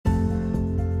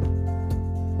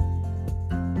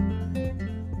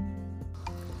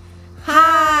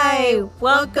Hey,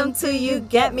 welcome to You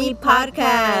Get Me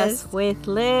podcast with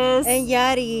Liz and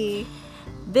Yari.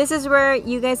 This is where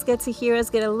you guys get to hear us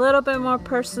get a little bit more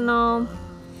personal.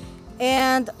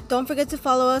 And don't forget to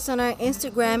follow us on our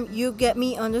Instagram,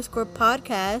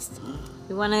 YouGetMe_podcast.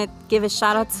 We want to give a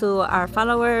shout out to our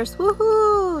followers.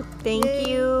 Woohoo! Thank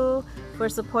you for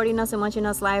supporting us and watching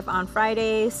us live on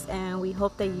Fridays. And we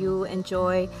hope that you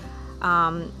enjoy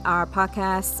our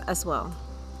podcast as well.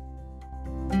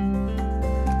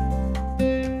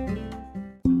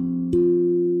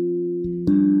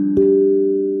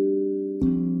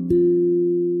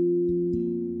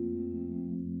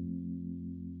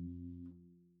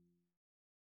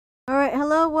 Alright,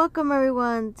 hello, welcome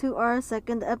everyone to our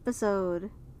second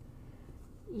episode.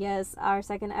 Yes, our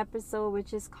second episode,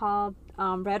 which is called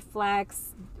Red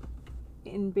Flags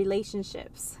in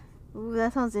Relationships. Ooh,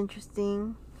 that sounds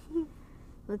interesting.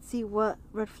 Let's see what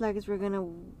red flags we're gonna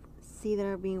see that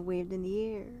are being waved in the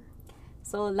air.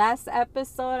 So last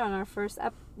episode, on our first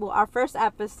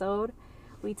episode,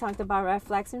 we talked about red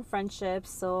flags in friendships.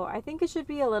 So I think it should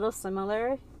be a little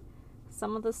similar.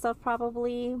 Some of the stuff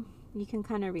probably you can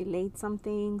kind of relate some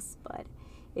things, but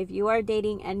if you are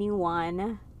dating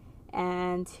anyone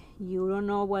and you don't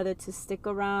know whether to stick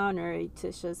around or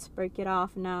to just break it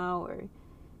off now, or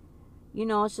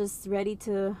just ready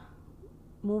to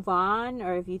move on,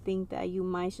 or if you think that you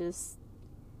might just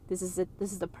this is the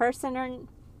person, or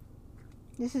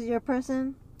this is your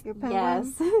person, your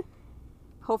penguin. Yes.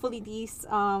 Hopefully these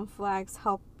flags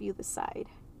help you decide.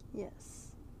 Yes.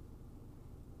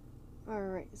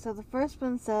 Alright, so the first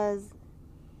one says,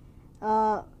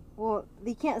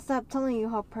 they can't stop telling you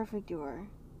how perfect you are.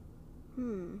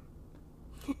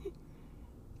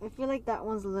 I feel like that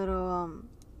one's a little,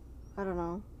 I don't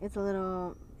know. It's a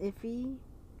little iffy,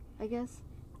 I guess.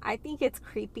 I think it's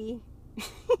creepy.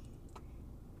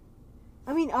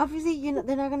 I mean, obviously,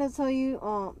 they're not gonna tell you,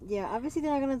 obviously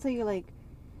they're not gonna tell you, like,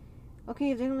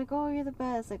 okay, if they're like, oh, you're the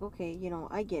best, like, okay,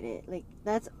 I get it. Like,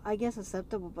 that's, I guess,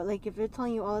 acceptable. But, like, if they're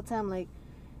telling you all the time, like,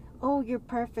 oh, you're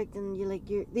perfect, and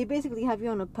they basically have you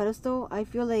on a pedestal, I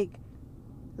feel like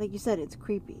you said, it's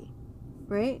creepy.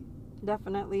 Right?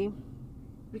 Definitely.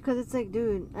 Because it's like,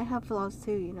 dude, I have flaws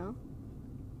too,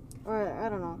 Or, I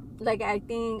don't know. Like, I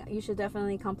think you should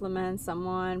definitely compliment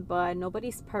someone, but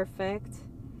nobody's perfect.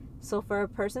 So for a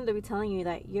person to be telling you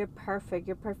that you're perfect,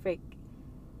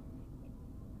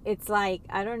 it's like,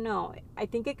 I don't know. I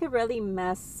think it could really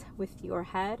mess with your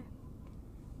head.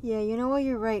 Yeah, you know what?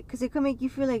 You're right. Because it could make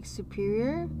you feel like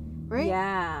superior, right?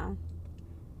 Yeah.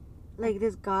 Like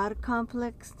this God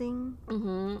complex thing.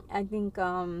 I think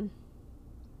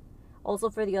also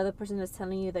for the other person that's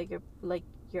telling you that you're like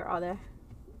your other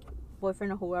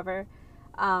boyfriend or whoever,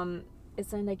 it's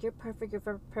saying like you're perfect.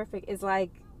 It's like,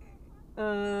 I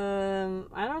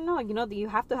don't know. You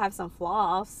have to have some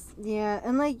flaws. Yeah,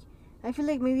 and like I feel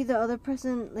like maybe the other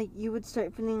person, like, you would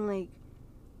start feeling like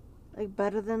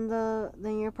better than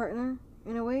your partner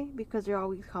in a way, because they're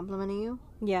always complimenting you.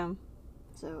 Yeah.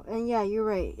 So, and yeah, you're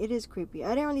right. It is creepy.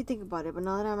 I didn't really think about it, but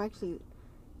now that I'm actually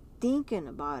thinking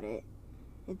about it,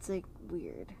 it's like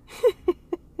weird.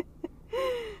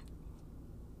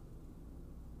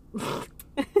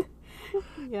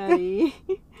 Yari.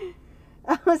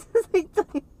 I was just like,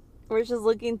 we're just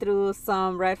looking through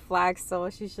some red flags, so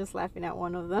she's just laughing at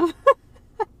one of them.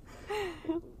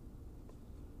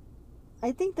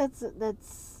 I think that's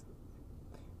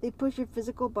they push your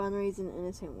physical boundaries in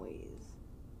innocent ways.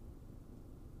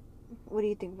 What do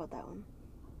you think about that one?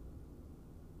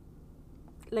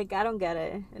 Like, I don't get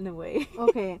it in a way.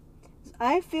 Okay.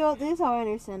 I feel, this is how I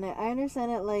understand it. I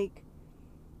understand it like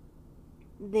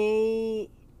they,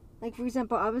 like, for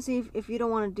example, obviously if you don't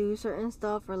want to do certain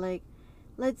stuff, or like,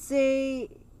 let's say,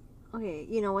 okay,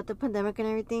 with the pandemic and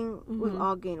everything, we've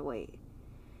all gained weight,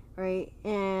 right?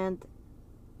 And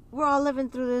we're all living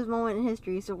through this moment in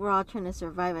history, so we're all trying to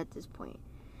survive at this point.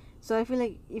 So I feel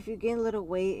like if you gain a little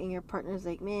weight and your partner's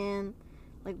like, man,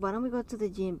 like, why don't we go to the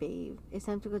gym, babe? It's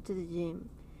time to go to the gym,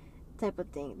 type of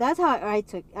thing. That's how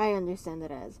I understand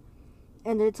it as.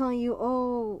 And they're telling you,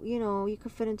 oh, you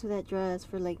could fit into that dress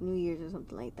for like New Year's or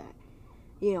something like that.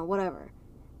 Whatever.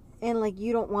 And like,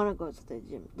 you don't want to go to the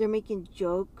gym. They're making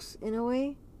jokes in a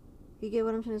way. You get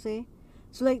what I'm trying to say?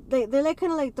 So like, they're like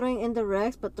kind of like throwing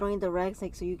indirects, but throwing directs,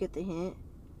 like, so you get the hint.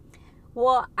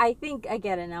 Well, I think I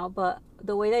get it now, but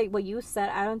the way that what you said,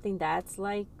 I don't think that's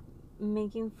like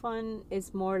making fun.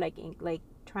 It's more like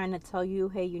trying to tell you,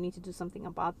 hey, you need to do something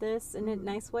about this in a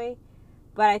nice way.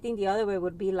 But I think the other way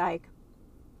would be like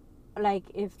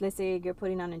if, let's say, you're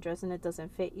putting on a dress and it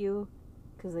doesn't fit you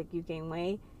because like you gain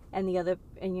weight, and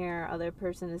your other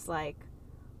person is like,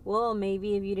 well,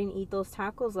 maybe if you didn't eat those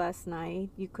tacos last night,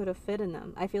 you could have fit in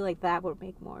them. I feel like that would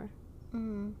make more.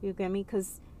 You get me?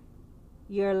 Because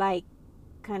you're like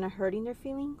kind of hurting their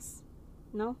feelings.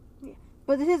 No? Yeah.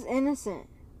 But this is innocent.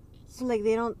 So, like,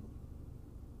 they don't.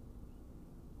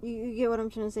 You get what I'm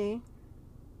trying to say?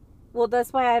 Well,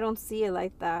 that's why I don't see it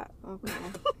like that. Okay.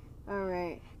 All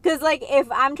right. Because, like,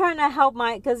 if I'm trying to help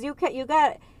because you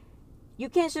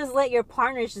can't just let your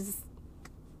partners just.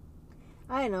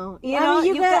 I know. You know,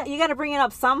 you got to bring it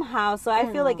up somehow. So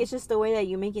I feel like it's just the way that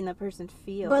you're making the person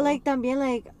feel. But, like, también,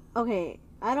 like, okay,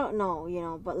 I don't know, you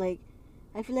know, but, like,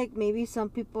 I feel like maybe some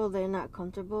people, they're not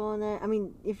comfortable in that. I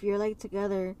mean, if you're, like,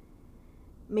 together,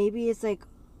 maybe it's, like,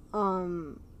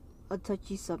 a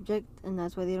touchy subject, and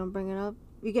that's why they don't bring it up.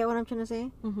 You get what I'm trying to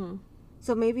say? Mm-hmm.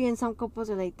 So maybe in some couples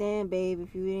are like, damn, babe,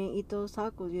 if you didn't eat those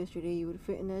tacos yesterday, you would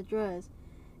fit in that dress.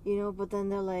 You know, but then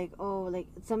they're like, oh, like,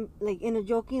 like, in a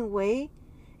joking way.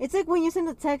 It's like when you send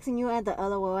a text and you add the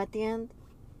LOL at the end.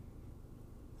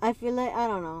 I feel like, I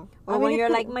don't know. Or when you're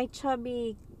like, my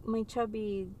chubby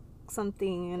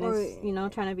something, and it's, you know,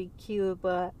 trying to be cute,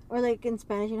 but. Or like in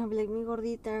Spanish, you know, be like, mi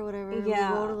gordita or whatever. Yeah.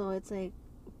 Mi gordo. It's like,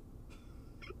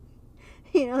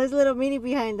 you know, there's a little meaning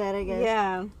behind that, I guess.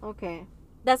 Yeah. Okay.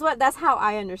 That's how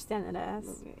I understand it as.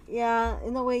 Okay. Yeah,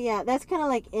 in a way, yeah. That's kind of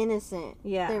like innocent.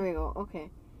 Yeah. There we go. Okay.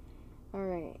 All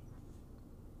right.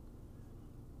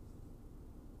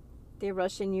 They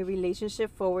rush a new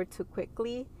relationship forward too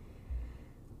quickly.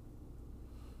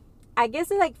 I guess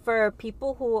it's like for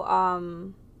people who are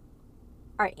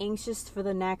anxious for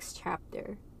the next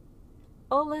chapter.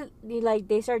 Oh, like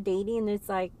they start dating and it's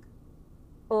like,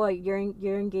 oh, you're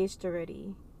engaged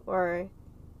already, or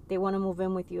they want to move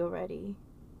in with you already,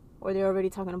 or they're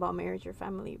already talking about marriage or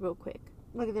family real quick.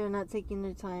 Like they're not taking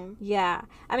their time. Yeah,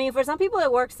 I mean, for some people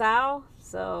it works out,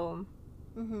 so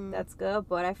that's good.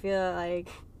 But I feel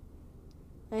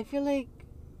like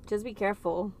just be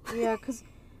careful. Yeah, because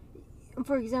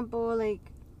for example, like,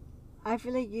 I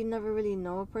feel like you never really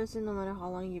know a person no matter how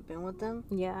long you've been with them.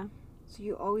 Yeah. So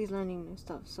you're always learning new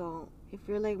stuff. So if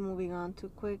you're like moving on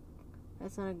too quick,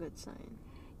 that's not a good sign.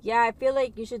 Yeah, I feel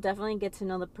like you should definitely get to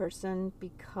know the person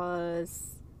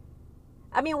because,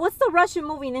 I mean, what's the rush in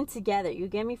moving in together? You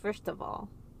get me, first of all.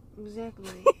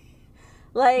 Exactly.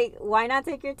 Like, why not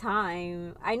take your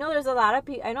time? I know there's a lot of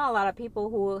I know a lot of people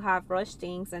who have rushed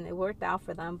things and it worked out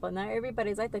for them, but not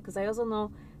everybody's like that, because I also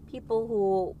know people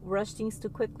who rush things too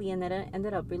quickly and it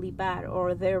ended up really bad,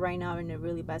 or they're right now in a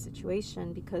really bad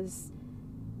situation because,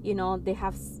 you know,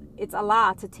 it's a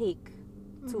lot to take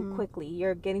too quickly.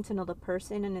 You're getting to know the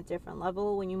person in a different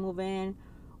level when you move in,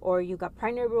 or you got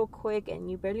pregnant real quick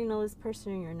and you barely know this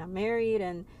person and you're not married,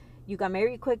 and you got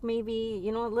married quick, maybe,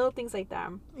 you know, little things like that.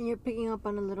 And you're picking up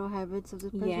on the little habits of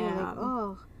this person. Yeah. You're like,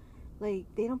 oh, like,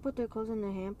 they don't put their clothes in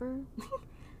the hamper.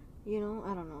 You know,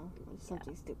 I don't know. It's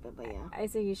something stupid, but yeah. I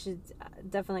say you should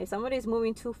definitely, if somebody's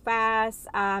moving too fast,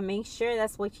 make sure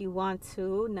that's what you want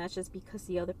to, not just because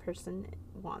the other person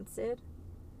wants it.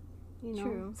 You know?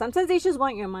 True. Sometimes they just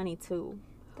want your money too.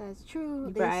 That's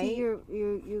true. They Right? see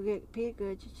you get paid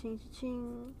good. Cha-ching,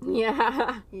 cha-ching.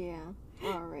 Yeah. Yeah.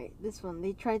 All right. This one.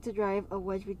 They tried to drive a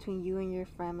wedge between you and your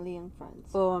family and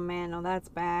friends. Oh man, no, that's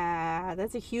bad.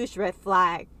 That's a huge red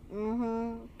flag.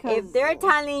 If they're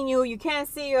telling you you can't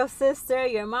see your sister,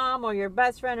 your mom, or your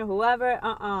best friend, or whoever,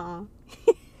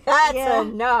 that's a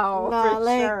no, for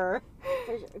sure.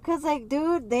 Because, like,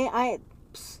 dude,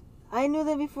 I knew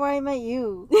them before I met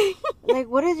you. Like,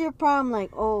 what is your problem?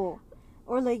 Like, oh,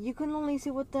 or like you can only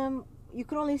see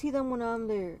them when I'm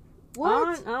there.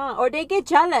 What? Or they get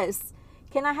jealous.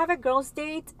 Can I have a girls'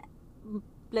 date?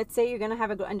 Let's say you're gonna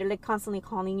have a girl and they're like constantly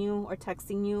calling you or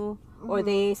texting you, or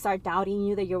they start doubting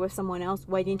you that you're with someone else.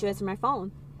 Why didn't you answer my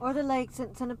phone? Or they're like,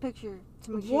 send a picture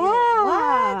to make sure.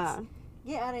 Yeah. What?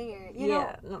 Get out of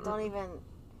here. Don't even.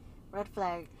 Red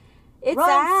flag. It's Run,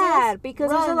 sad sis.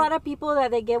 because there's a lot of people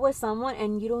that they get with someone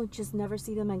and you don't just never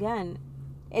see them again.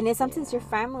 And it's sometimes your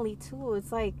family too.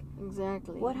 It's like,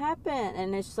 exactly, what happened?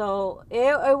 And it's so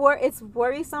it's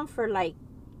worrisome for, like,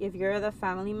 if you're the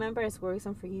family member, it's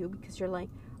worrisome for you because you're like,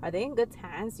 are they in good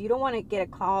hands? You don't want to get a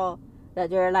call that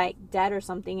they're like dead or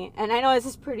something. And I know this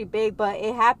is pretty big, but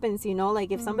it happens, you know,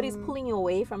 like if somebody's pulling you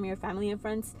away from your family and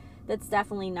friends, that's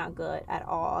definitely not good at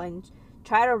all. And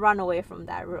try to run away from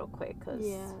that real quick, cause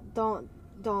don't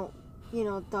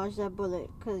dodge that bullet,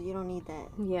 because you don't need that.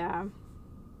 Yeah.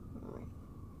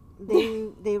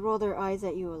 They roll their eyes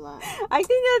at you a lot. I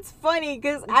think that's funny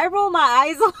because I roll my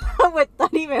eyes a lot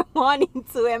without even wanting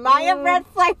to. Am I a red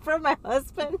flag for my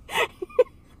husband?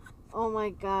 Oh my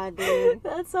god, dude.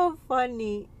 That's so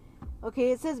funny.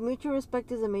 Okay, it says mutual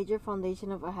respect is a major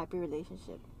foundation of a happy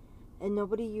relationship. and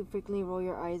nobody you frequently roll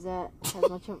your eyes at has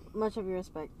much of your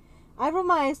respect. I roll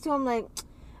my eyes too. I'm like,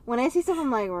 when I see stuff,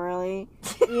 I'm like, really,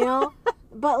 you know.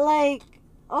 But like,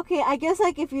 okay, I guess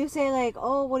like if you say like,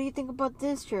 oh, what do you think about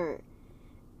this shirt,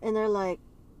 and they're like,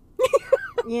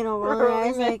 you know, rolling their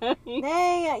eyes like,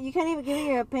 hey, you can't even give me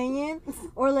your opinion,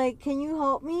 or like, can you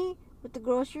help me with the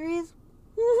groceries?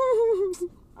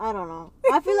 I don't know.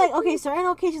 I feel like, okay, certain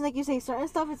occasions, like you say, certain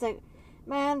stuff, it's like,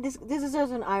 man, this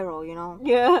deserves an eye roll, you know?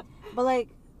 Yeah. But like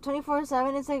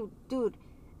 24/7, it's like, dude,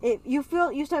 if you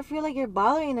start feel like you're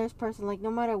bothering this person, like no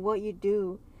matter what you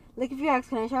do. Like if you ask,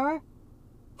 can I shower?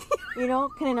 You know,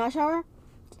 can I not shower?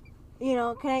 You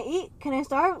know, can I eat? Can I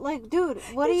starve? Like, dude,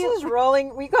 what are you? Just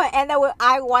rolling. We gonna end up with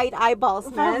white eyeballs,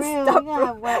 For man. real, Stop we gotta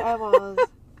have white eyeballs.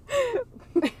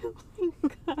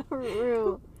 God. For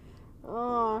real.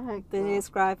 Oh, heck They no.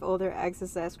 describe older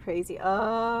exes as crazy.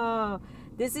 Oh,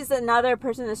 this is another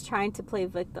person that's trying to play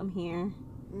victim here.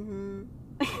 Mhm.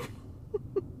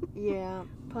 Yeah,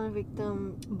 playing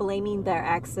victim. Blaming their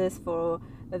exes for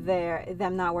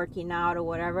them not working out or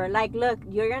whatever. Like, look,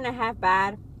 you're gonna have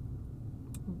bad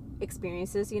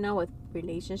experiences, you know, with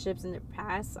relationships in the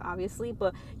past, obviously,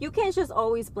 but you can't just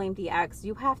always blame the ex.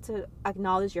 You have to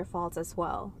acknowledge your faults as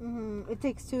well. Mhm. It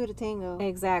takes two to tango.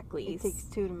 Exactly. It takes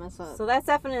two to mess up. So that's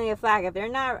definitely a flag. If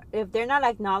they're not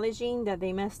acknowledging that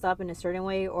they messed up in a certain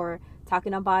way, or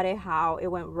talking about it, how it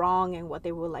went wrong and what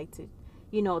they would like to,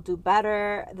 you know, do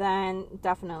better, then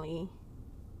definitely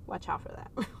watch out for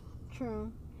that.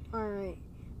 True. All right.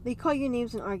 They call you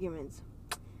names in arguments.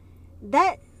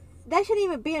 That shouldn't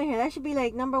even be in here. That should be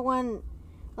like number one.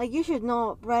 Like, you should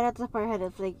know right off the top of your head,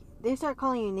 if like they start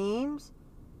calling you names,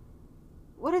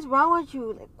 what is wrong with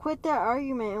you? Like, quit that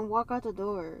argument and walk out the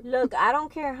door. Look, I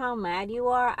don't care how mad you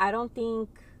are. I don't think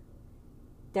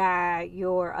that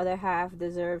your other half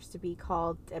deserves to be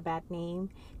called a bad name,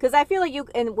 because I feel like you,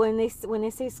 and when they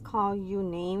say call you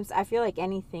names, I feel like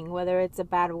anything, whether it's a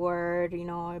bad word, you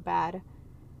know, or bad,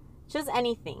 just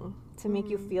anything to make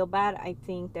you feel bad. I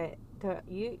think that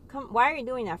why are you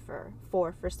doing that for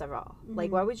first of all?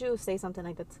 Like, why would you say something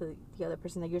like that to the other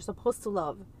person that you're supposed to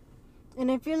love? And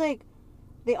I feel like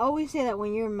they always say that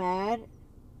when you're mad,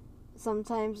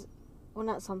 sometimes, well,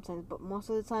 not sometimes, but most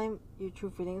of the time, your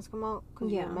true feelings come out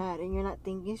because you're mad and you're not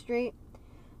thinking straight.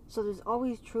 So there's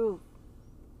always truth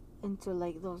into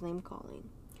like those name calling.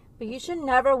 But you should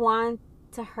never want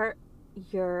to hurt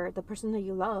the person that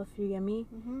you love. You get me?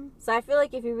 Mm-hmm. So I feel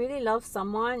like if you really love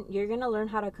someone, you're gonna learn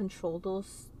how to control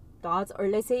those thoughts. Or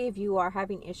let's say if you are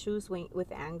having issues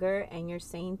with anger and you're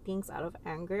saying things out of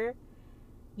anger,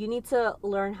 you need to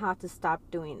learn how to stop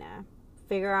doing that.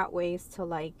 Figure out ways to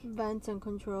like Vent and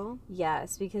control.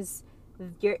 Yes, because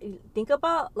think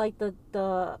about like the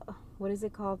what is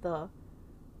it called,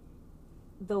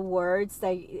 the words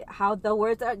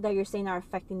that you're saying are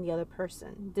affecting the other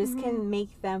person. This can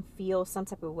make them feel some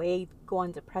type of way, go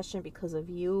on depression because of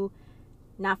you,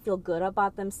 not feel good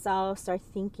about themselves, start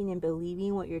thinking and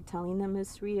believing what you're telling them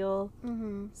is real.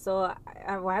 So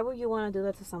why would you want to do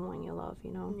that to someone you love,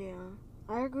 you know? Yeah,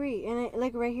 I agree. And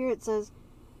like right here it says,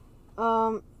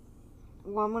 well,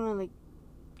 I'm gonna like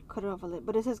cut it off a little,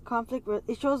 but it says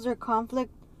it shows their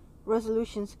conflict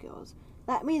resolution skills.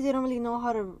 That means they don't really know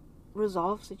how to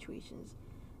resolve situations.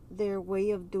 Their way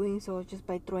of doing so is just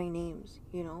by throwing names,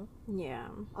 you know? Yeah.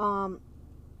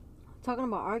 Talking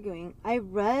about arguing, I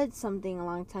read something a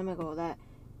long time ago that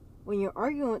when you're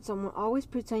arguing with someone, always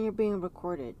pretend you're being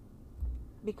recorded.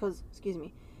 Because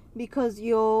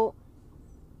you'll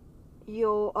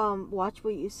watch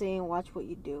what you say and watch what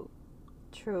you do.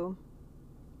 True.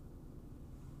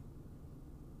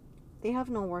 They have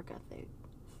no work ethic.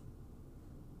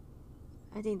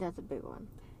 I think that's a big one.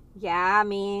 Yeah, I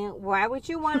mean, why would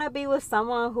you want to be with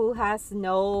someone who has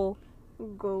no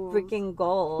freaking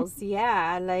goals?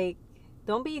 Yeah, like,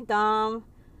 don't be dumb.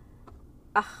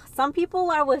 Some people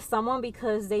are with someone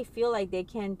because they feel like they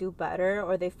can do better,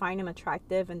 or they find them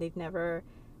attractive and they've never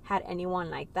had anyone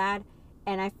like that.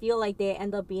 And I feel like they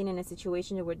end up being in a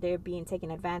situation where they're being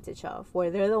taken advantage of,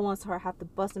 where they're the ones who have to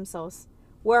bust themselves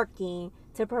working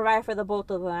to provide for the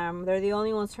both of them. They're the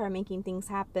only ones who are making things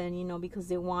happen, you know, because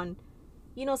they want,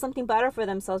 you know, something better for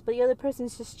themselves, but the other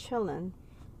person's just chilling.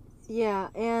 Yeah,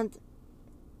 and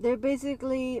they're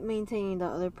basically maintaining the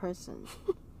other person.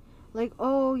 Like,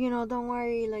 oh, you know, don't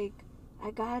worry, like,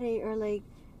 I got it, or like,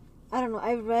 I don't know,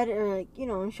 I've read it, or like, you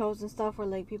know, in shows and stuff where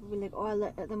like people be like, oh, I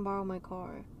let them borrow my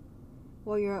car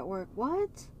while you're at work.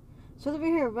 What? So they're over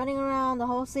here running around the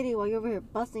whole city while you're over here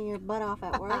busting your butt off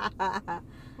at work?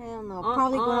 Hell no.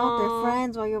 Probably going out with their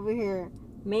friends while you're over here.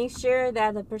 Make sure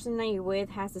that the person that you're with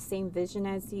has the same vision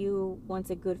as you, wants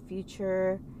a good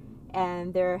future,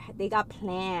 and they got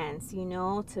plans, you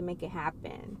know, to make it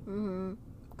happen. Mm-hmm.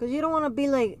 Because you don't want to be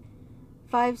like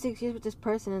 5-6 years with this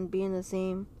person and be in the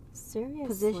same Seriously.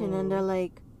 position, and they're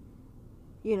like,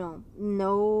 you know,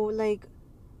 no like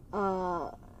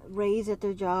raise at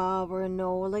their job, or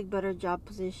no like better job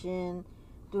position,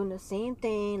 doing the same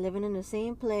thing, living in the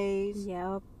same place.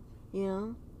 Yep. You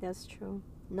know, That's true.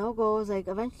 no goals. Like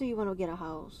eventually you want to get a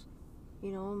house,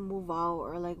 you know, move out,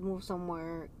 or like move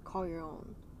somewhere, call your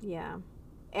own. Yeah.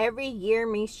 Every year,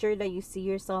 make sure that you see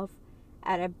yourself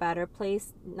at a better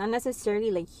place. Not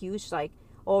necessarily like huge, like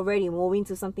already moving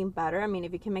to something better. I mean,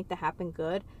 if you can make that happen,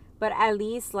 good. But at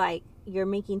least like you're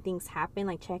making things happen,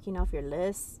 like checking off your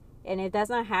list. And if that's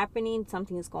not happening,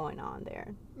 something is going on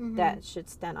there that should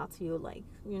stand out to you. Like,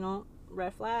 you know,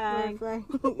 red flag. Red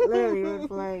flag. Literally red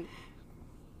flag.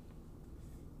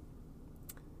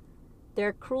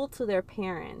 They're cruel to their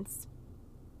parents.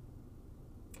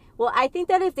 Well, I think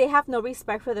that if they have no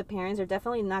respect for the parents, they're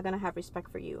definitely not going to have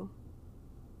respect for you.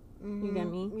 Mm-hmm. You get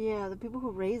me? Yeah, the people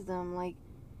who raise them, like,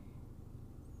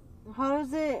 how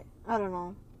does it, I don't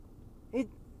know.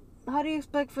 How do you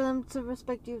expect for them to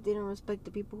respect you if they don't respect the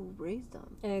people who raised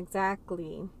them?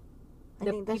 Exactly. I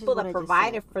The think that's people just what that I just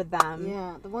provided said. for them.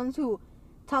 Yeah, the ones who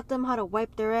taught them how to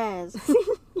wipe their ass.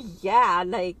 Yeah,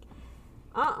 like,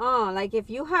 like,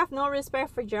 if you have no respect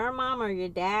for your mom or your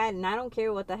dad, and I don't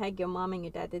care what the heck your mom and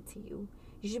your dad did to you,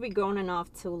 you should be grown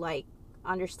enough to, like,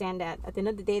 understand that at the end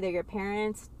of the day, they're your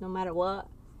parents, no matter what.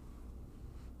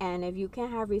 And if you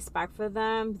can't have respect for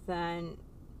them, then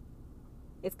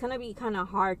it's going to be kind of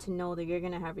hard to know that you're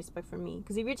going to have respect for me.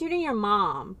 Because if you're treating your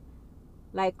mom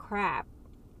like crap,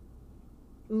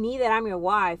 me that I'm your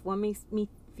wife, what makes me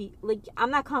feel like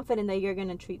I'm not confident that you're going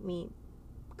to treat me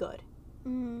good.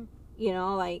 Mm-hmm. You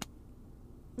know, like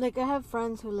I have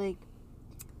friends who, like,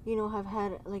 you know, have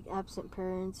had, like, absent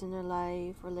parents in their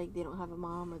life, or, like, they don't have a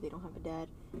mom, or they don't have a dad,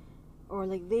 or,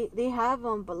 like, they have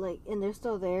them, but, like, and they're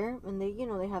still there, and they, you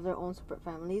know, they have their own separate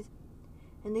families,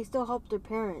 and they still help their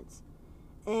parents,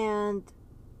 and,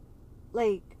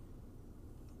 like,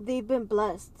 they've been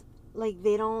blessed. Like,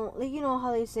 they don't, like, you know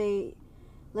how they say,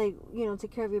 like, you know,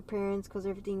 take care of your parents, because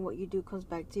everything what you do comes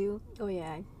back to you. oh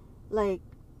yeah, Like,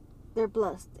 they're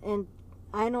blessed, and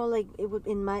I know, like, it would,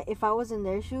 if I was in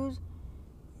their shoes,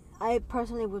 I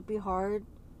personally would be hard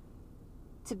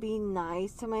to be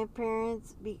nice to my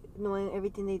parents, knowing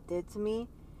everything they did to me,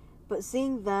 but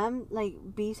seeing them, like,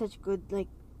 be such good, like,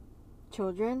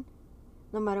 children,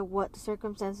 no matter what the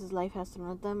circumstances life has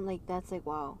thrown at them, like, that's, like,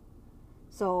 wow.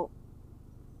 So,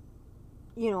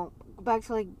 you know, back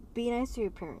to, like, be nice to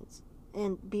your parents,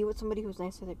 and be with somebody who's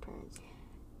nice to their parents.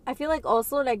 I feel like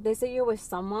also, like, they say you're with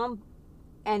someone,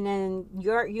 and then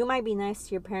you might be nice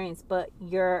to your parents, but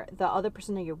the other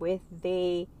person that you're with,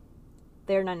 they're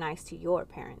not nice to your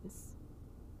parents.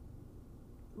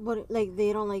 What, like,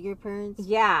 they don't like your parents?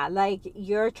 Yeah, like,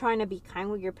 you're trying to be kind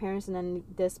with your parents, and then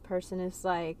this person is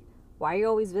like, why are you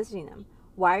always visiting them?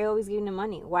 Why are you always giving them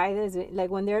money? Why is it, like,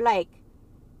 when they're, like,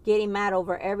 getting mad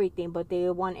over everything, but they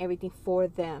want everything for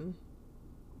them,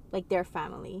 like, their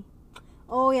family.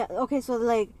 Oh, yeah. Okay, so,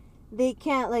 like, they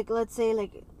can't, like, let's say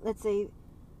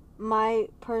my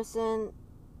person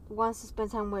wants to spend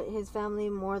time with his family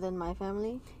more than my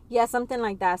family. Yeah, something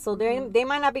like that. So they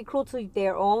might not be cruel to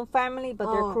their own family,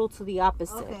 but they're cruel to the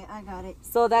opposite. Okay, I got it.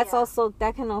 So that's also,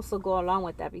 that can also go along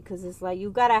with that, because it's like,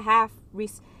 you gotta have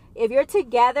if you're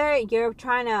together,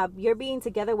 you're being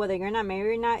together whether you're not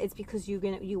married or not. It's because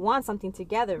you want something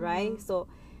together, right? Mm-hmm. So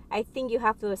I think you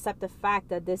have to accept the fact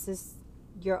that this is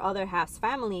your other half's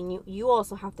family, and you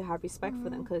also have to have respect for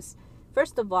them, because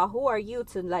first of all, who are you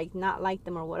to, like, not like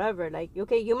them or whatever? Like,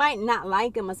 okay, you might not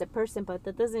like them as a person, but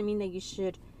that doesn't mean that you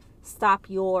should stop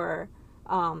your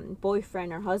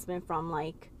boyfriend or husband from,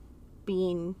 like,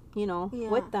 being, you know,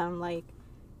 with them. Like,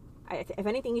 if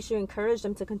anything, you should encourage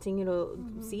them to continue to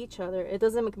see each other. It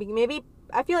doesn't maybe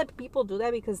I feel like people do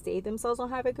that because they themselves don't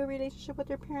have a good relationship with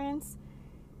their parents.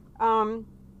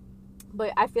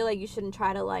 But I feel like you shouldn't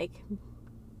try to, like,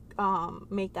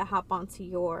 make that hop onto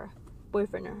your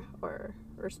boyfriend or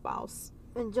spouse.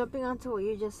 And jumping onto what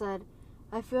you just said,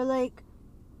 I feel like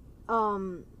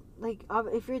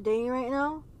if you're dating right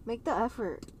now, make the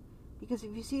effort, because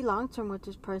if you see long term with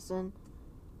this person,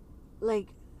 like,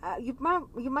 you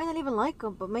might not even like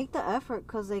him, but make the effort,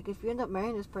 because, like, if you end up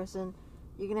marrying this person,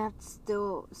 you're gonna have to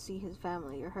still see his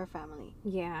family or her family.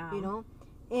 Yeah, you know.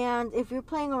 And if you're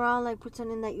playing around, like,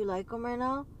 pretending that you like them right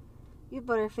now, you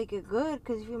better fake it good,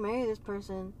 because if you marry this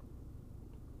person,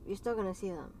 you're still gonna see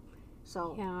them.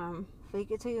 So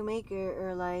fake it till you make it,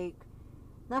 or, like,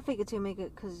 not fake it till you make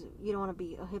it, because you don't want to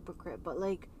be a hypocrite, but,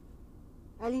 like,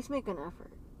 at least make an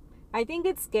effort. I think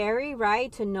it's scary,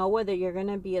 right, to know whether you're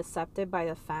gonna be accepted by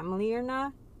the family or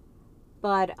not.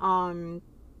 But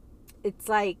it's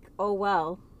like, oh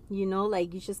well, you know,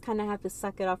 like you just kind of have to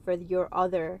suck it up for the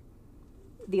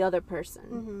other person.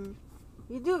 Mm-hmm.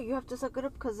 You do. You have to suck it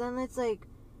up, because then it's like,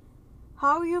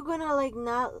 how are you gonna like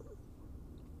not?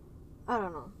 I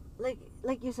don't know.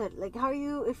 Like you said, like how are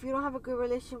you, if you don't have a good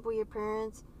relationship with your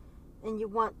parents, and you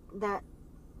want that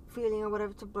feeling or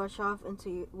whatever to brush off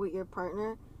with your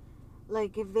partner,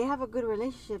 like if they have a good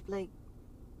relationship, like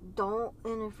don't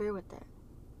interfere with that.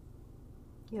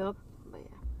 Yep. But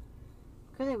yeah,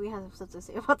 clearly we have stuff to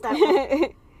say about that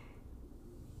one.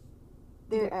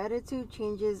 Their attitude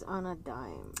changes on a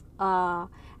dime.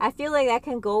 I feel like that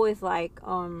can go with like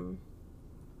Flip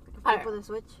of the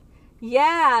switch.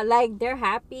 yeah, like they're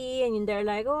happy and they're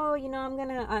like, oh, you know, I'm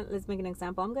gonna let's make an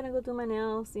example. I'm gonna go do my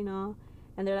nails, you know,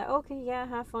 and they're like, okay, yeah,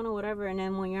 have fun or whatever. And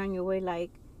then when you're on your way, like,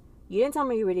 you didn't tell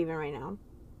me you were leaving right now.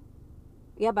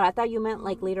 Yeah, but I thought you meant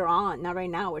like later on, not right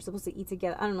now. We're supposed to eat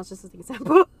together. I don't know, it's just an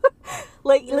example.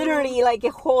 Like literally, like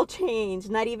a whole change.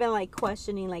 Not even like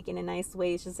questioning, like in a nice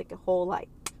way. It's just like a whole like,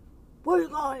 where you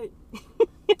going?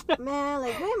 Man,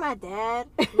 like, you ain't my dad.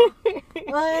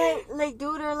 like,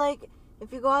 dude, or like,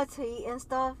 if you go out to eat and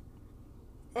stuff,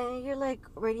 and you're like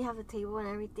already have the table and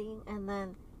everything, and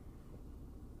then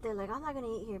they're like, I'm not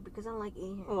gonna eat here because I don't like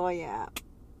eating here. Oh yeah.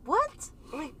 What?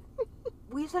 Like,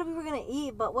 we said we were gonna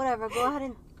eat, but whatever. Go ahead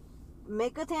and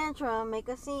make a tantrum, make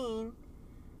a scene.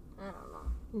 I don't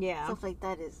know. Yeah. Stuff like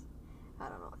that is, I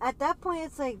don't know. At that point,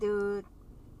 it's like, dude,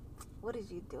 what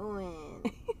is you doing?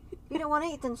 If you don't want to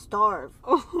eat, then starve.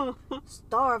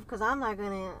 Starve, because I'm not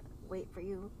gonna wait for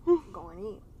you. Go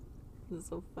and eat. It's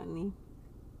so funny.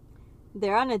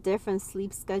 They're on a different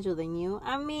sleep schedule than you.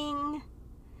 I mean,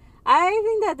 I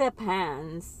think that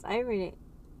depends.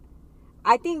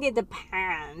 I think it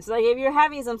depends. Like, if you're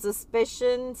having some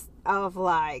suspicions of,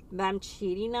 like, them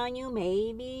cheating on you,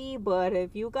 maybe. But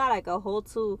if you got,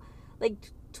 like,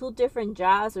 two different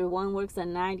jobs, or one works at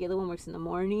night, the other one works in the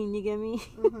morning, you get me?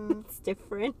 Mm-hmm. It's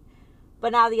different.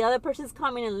 But now the other person's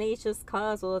coming in late just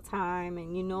cause all the time,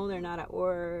 and you know they're not at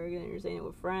work, and you're saying it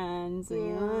with friends, and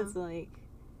you know, it's like...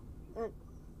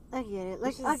 I get it.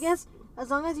 Like, I guess, as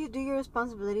long as you do your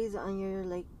responsibilities on your,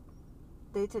 like,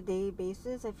 day-to-day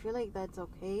basis, I feel like that's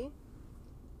okay.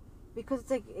 Because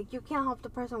it's like, you can't help the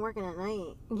person working at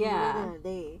night. Yeah. During the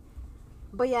day.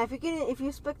 But yeah, if you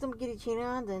expect them to get cheated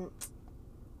on, then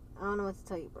I don't know what to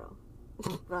tell you, bro.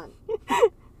 Run.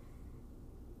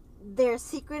 They're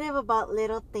secretive about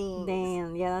little things.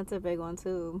 Damn, yeah, that's a big one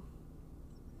too.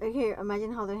 Like, here,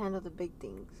 imagine how they handle the big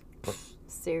things.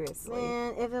 Seriously.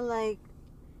 Man, if they're like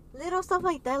little stuff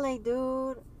like that, like,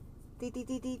 dude,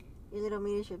 your little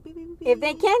meter should beep, beep, beep, beep. If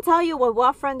they can't tell you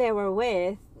what friend they were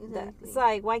with, Exactly. it's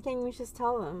like, why can't you just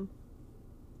tell them?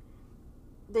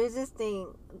 There's this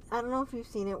thing, I don't know if you've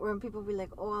seen it, where people be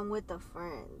like, oh, I'm with a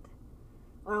friend,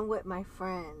 or I'm with my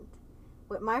friend.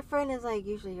 With my friend is like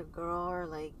usually a girl, or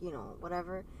like, you know,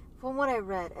 whatever, from what I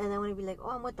read. And then when you be like,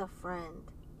 oh, I'm with a friend.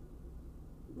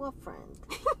 What friend?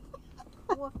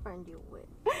 What friend you with?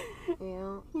 You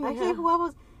know? Yeah. Actually, who I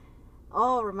was,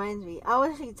 oh, reminds me, I was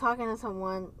actually talking to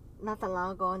someone not that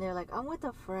long ago, and they're like, I'm with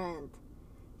a friend.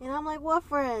 And I'm like, what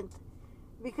friend?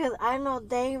 Because I know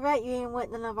dang right you ain't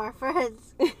with none of our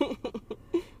friends.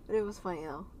 But it was funny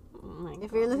though. Oh my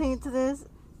If you're listening to this,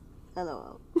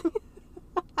 LOL.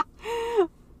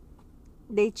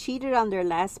 They cheated on their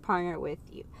last partner with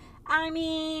you. I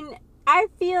mean, I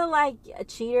feel like a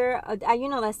cheater, you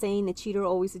know that saying, the cheater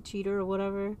always a cheater or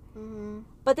whatever. Mm-hmm.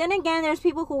 But then again, there's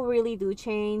people who really do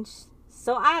change.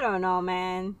 So I don't know,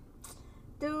 man.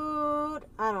 Dude,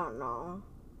 I don't know.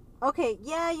 Okay,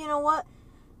 yeah, you know what?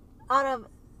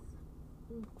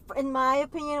 In my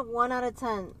opinion, 1 out of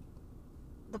 10,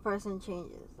 the person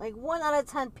changes. Like, 1 out of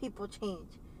 10 people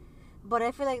change. But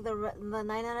I feel like the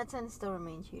 9 out of 10 still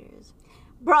remain cheaters.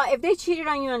 Bro, if they cheated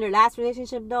on you on their last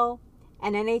relationship, though,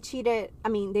 and then they cheated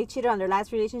on their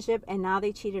last relationship, and now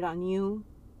they cheated on you,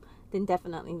 then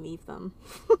definitely leave them.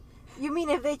 You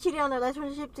mean if they cheated on their last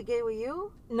relationship to get with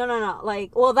you? No.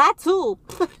 Like, well, that too.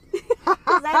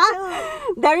 That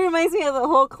too. That reminds me of the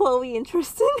whole Chloe and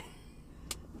Tristan.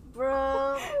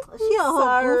 Bro, she a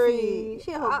whole goofy.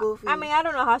 She a whole goofy. I mean, I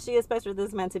don't know how she expects for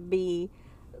this man to be,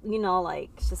 you know,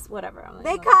 like, just whatever. I'm like,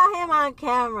 they no. caught him on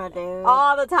camera, dude.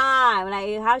 All the time.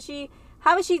 Like,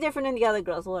 how is she different than the other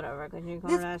girls? Whatever. Continue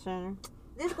Kardashian.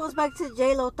 This goes back to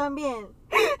J-Lo también.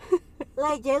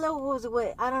 Like, J-Lo was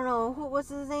with, I don't know, what's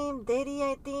his name? Diddy,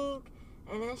 I think.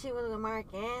 And then she was with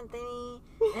Mark Anthony.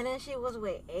 And then she was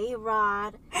with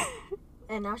A-Rod.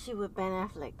 And now she with Ben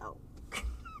Affleck. Oh.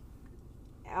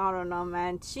 I don't know,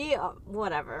 man. She,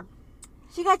 whatever.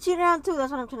 She got cheated on too.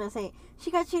 That's what I'm trying to say.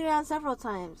 She got cheated on several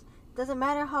times. Doesn't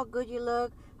matter how good you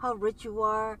look, how rich you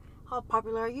are, how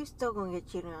popular, you still gonna get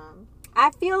cheated on.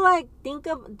 I feel like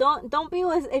don't be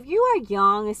with, if you are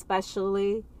young,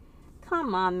 especially.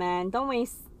 Come on, man. Don't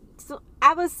waste. So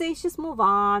I would say just move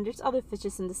on. There's other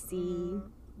fishes in the sea.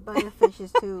 Bunny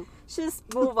fishes too.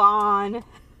 Just move on.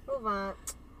 Move on.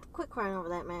 Quit crying over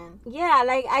that, man. Yeah,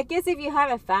 like, I guess if you have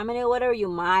a family or whatever, you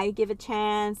might give a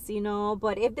chance, you know.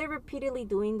 But if they're repeatedly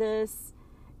doing this,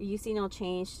 you see no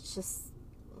change, just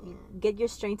get your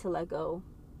strength to let go.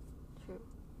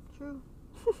 True.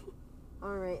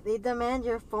 Alright. They demand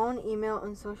your phone, email,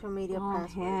 and social media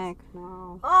passwords. Oh, heck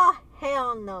no. Oh,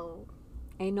 hell no.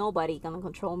 Ain't nobody gonna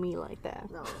control me like that.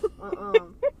 No.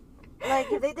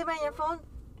 Like, if they demand your phone,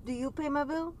 do you pay my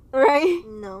bill? Right?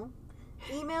 No.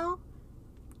 Email?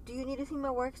 Do you need to see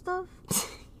my work stuff?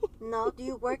 No. Do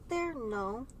you work there?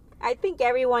 No. I think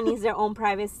everyone needs their own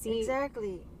privacy.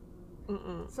 Exactly.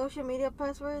 Social media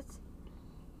passwords?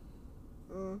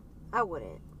 I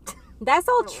wouldn't. That's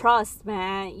all trust,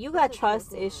 man. You got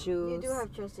trust You issues. do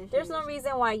have trust issues. There's no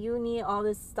reason why you need all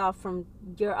this stuff from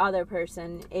your other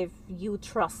person if you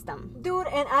trust them. Dude,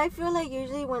 and I feel like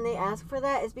usually when they ask for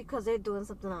that, it's because they're doing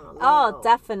something on a low. Oh,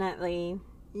 definitely.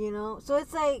 You know? So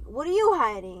it's like, what are you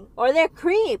hiding? Or they're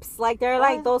creeps. Like, they're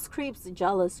like those creeps,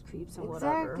 jealous creeps or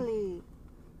whatever. Exactly.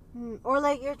 Or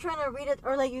like you're trying to read it,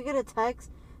 or like you get a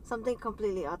text, something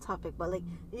completely off topic, but like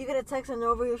you get a text and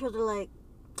over your shoulder like,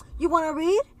 you want to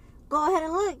read? Go ahead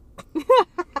and look.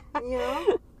 You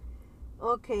know?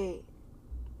 Okay.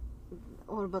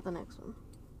 What about the next one?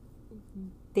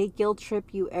 They guilt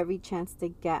trip you every chance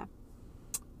they get.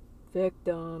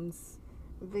 Victims.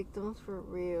 Victims for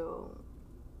real.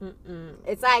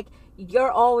 It's like,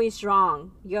 you're always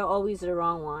wrong. You're always the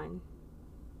wrong one.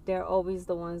 They're always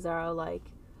the ones that are like,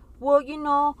 well, you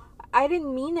know, I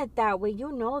didn't mean it that way.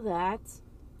 You know that.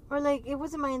 Or like, it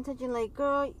wasn't my intention. Like,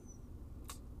 girl.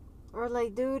 Or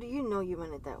like, dude, you know you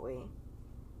meant it that way.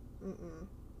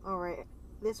 Alright.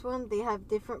 This one, they have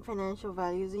different financial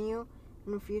values than you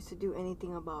and refuse to do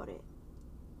anything about it.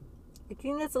 I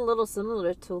think that's a little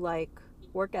similar to like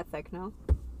work ethic, no?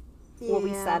 Yeah. What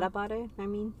we said about it, I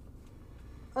mean.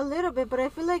 A little bit, but I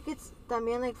feel like it's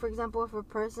también, like, for example, if a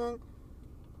person,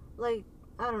 like,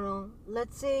 I don't know,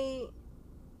 let's say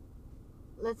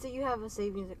you have a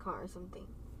savings account or something,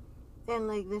 and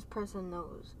like this person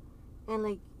knows, and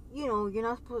like, you know, you're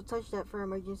not supposed to touch that for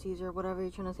emergencies or whatever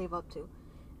you're trying to save up to,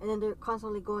 and then they're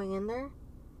constantly going in there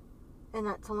and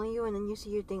not telling you, and then you see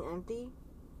your thing empty.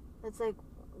 It's like,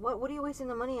 what are you wasting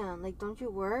the money on? Like, don't you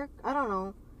work? I don't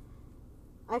know.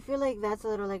 I feel like that's a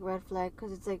little like red flag,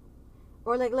 because it's like,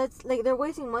 or like, they're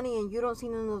wasting money and you don't see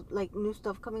none of like new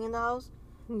stuff coming in the house.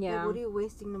 Yeah. Like, what are you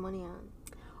wasting the money on?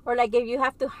 Or like, if you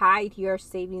have to hide your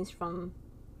savings from,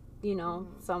 you know,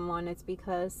 someone, it's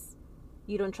because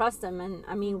you don't trust them. And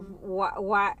I mean,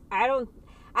 why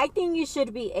I think you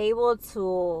should be able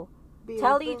to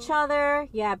tell each other,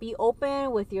 be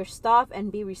open with your stuff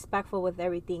and be respectful with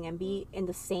everything and be in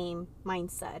the same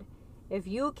mindset. If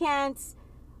you can't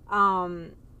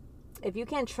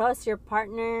trust your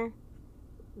partner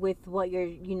with what you're,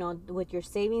 you know, with your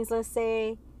savings, let's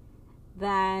say,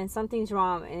 then something's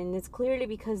wrong, and it's clearly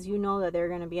because you know that they're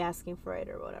gonna be asking for it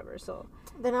or whatever. So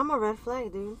then I'm a red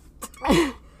flag, dude.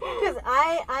 Because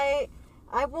I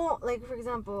won't, like, for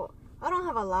example, I don't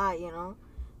have a lot, you know,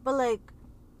 but like,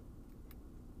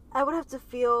 I would have to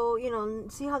feel, you know,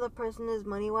 see how the person is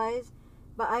money wise,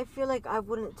 but I feel like I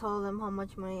wouldn't tell them how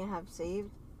much money I have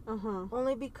saved.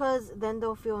 Only because then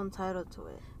they'll feel entitled to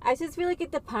it. I just feel like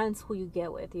it depends who you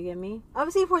get with. You get me?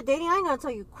 Obviously, if we're dating, I ain't gonna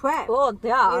tell you crap. Oh,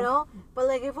 yeah. You know? But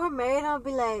like, if we're married, I'll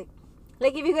be like,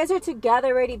 if you guys are together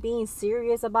already, being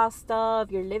serious about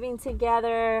stuff, you're living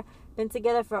together, been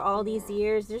together for all these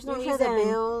years, there's no reason. The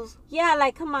bills. Yeah,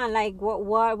 like, come on, like, what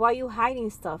why are you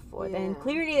hiding stuff for? Yeah. And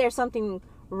clearly there's something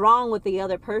wrong with the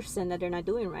other person that they're not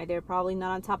doing right. They're probably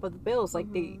not on top of the bills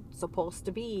like they're supposed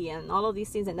to be, and all of these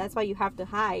things, and that's why you have to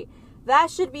hide. That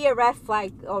should be a red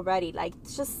flag already. Like,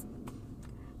 just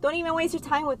don't even waste your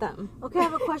time with them. Okay, I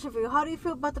have a question for you. How do you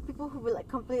feel about the people who be like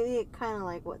completely kind of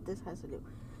like what this has to do?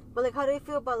 But like, how do you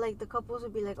feel about like the couples who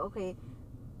be like, okay,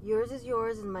 yours is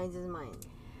yours and mine is mine?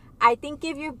 I think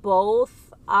if you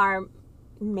both are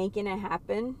making it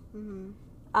happen,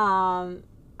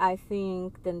 I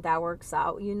think then that works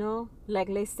out, you know? Like,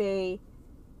 let's say,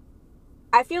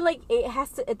 I feel like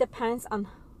it depends on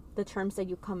the terms that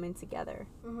you come in together.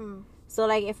 So,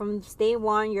 like, if from day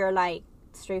one, you're, like,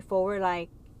 straightforward, like,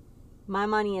 my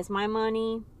money is my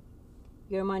money,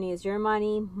 your money is your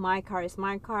money, my car is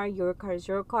my car, your car is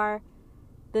your car,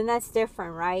 then that's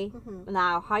different, right?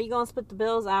 Now, how you gonna split the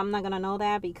bills? I'm not gonna know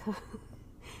that because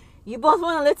you both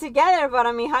want to live together. But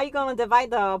I mean, how you gonna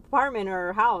divide the apartment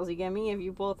or house? You get me? If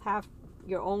you both have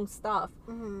your own stuff.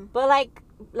 But like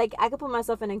I could put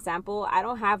myself an example. I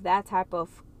don't have that type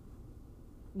of,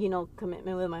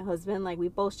 commitment with my husband. Like, we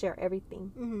both share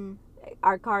everything.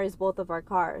 Our car is both of our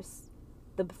cars.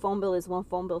 The phone bill is one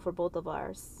phone bill for both of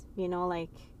ours.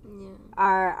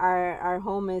 Our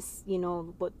home is,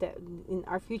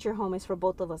 our future home is for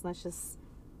both of us, not just,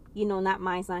 not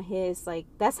mine, not his. Like,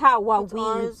 that's what we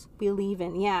ours. Believe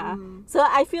in. Yeah. So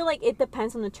I feel like it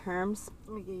depends on the terms.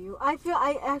 I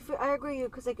agree with you,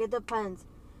 because like it depends.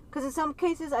 Because in some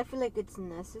cases I feel like it's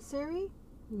necessary.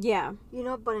 Yeah.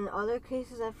 But in other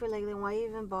cases I feel like, then why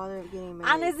even bother getting married?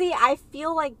 Honestly, I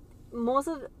feel like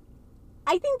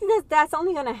I think that's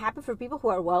only gonna happen for people who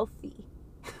are wealthy.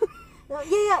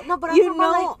 No, but I'm talking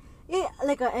about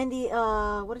like a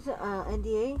what is it?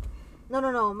 NDA?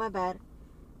 No, my bad.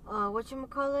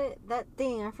 Whatchamacallit? That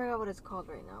thing, I forgot what it's called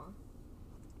right now.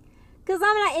 Cause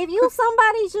I'm like, if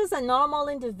somebody's just a normal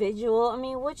individual, I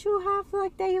mean, what you have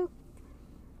like that you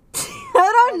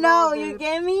I don't know, you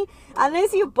get me?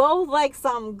 Unless you both like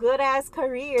some good ass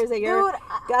careers that you're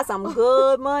got some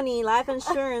good money, life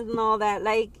insurance and all that.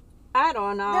 Like, I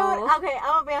don't know. Dude, okay,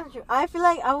 I'm gonna be honest with you. I feel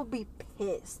like I would be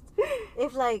pissed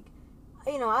if, like,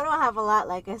 I don't have a lot,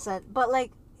 like I said, but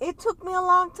like it took me a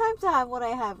long time to have what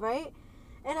I have, right?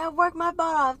 And I worked my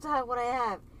butt off to have what I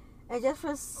have. And just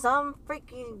for some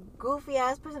freaking goofy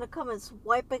ass person to come and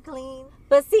swipe it clean.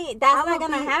 But see, that's not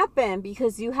gonna happen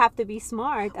because you have to be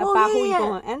smart about who you're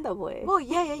gonna end up with. Well,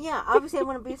 yeah. Obviously, I'm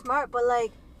gonna be smart, but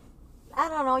like, I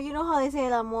don't know. You know how they say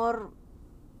el amor,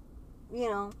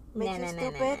 makes you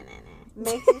stupid.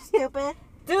 Makes you stupid.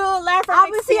 Dude, learn from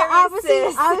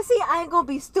experiences. Obviously, I ain't gonna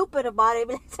be stupid about it.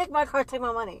 But take my car, take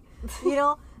my money.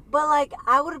 But like,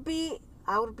 I would be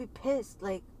pissed.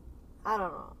 Like, I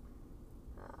don't know.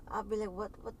 I'll be like,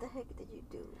 what the heck did you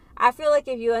do? I feel like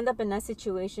if you end up in that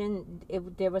situation, if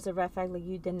there was a red flag, like,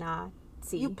 you did not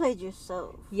see. You played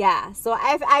yourself. Yeah. So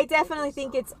I definitely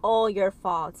think it's all your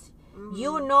fault.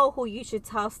 You know who you should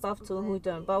tell stuff to and who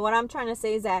don't. But what I'm trying to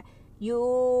say is that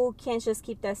you can't just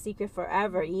keep that secret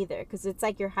forever either, because it's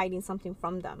like you're hiding something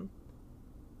from them.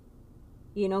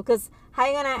 Because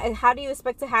how do you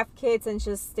expect to have kids and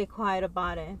just stay quiet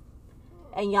about it?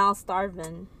 And y'all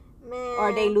starving. Man.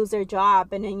 Or they lose their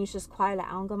job and then you just quiet like,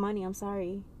 I don't got money, I'm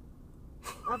sorry.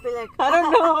 I'll be like, I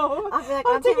don't know. I'll be like,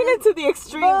 I'm taking it to the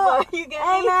extreme, but you get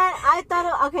me? Man, I've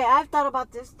thought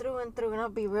about this through and through, and I'll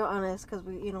be real honest, because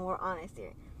we're honest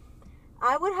here.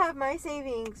 I would have my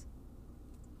savings,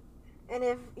 and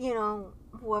if,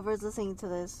 whoever's listening to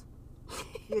this,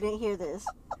 you didn't hear this,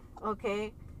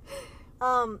 okay?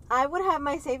 I would have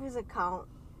my savings account.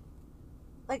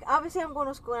 Like, obviously I'm going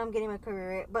to school and I'm getting my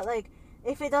career, right? But like,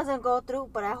 if it doesn't go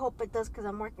through, but I hope it does because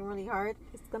I'm working really hard.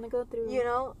 It's gonna go through.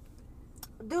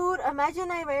 Dude, imagine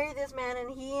I marry this man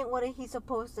and he ain't what he's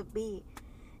supposed to be.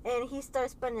 And he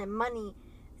starts spending money.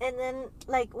 And then,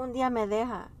 like, un día me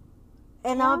deja.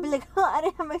 And I'll be like, I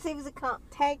didn't have my savings account.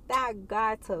 Take that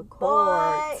guy to court.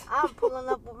 Boy, I'm pulling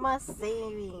up with my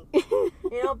savings.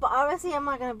 But obviously I'm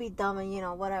not going to be dumb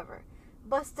and, whatever.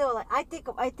 But still, like, I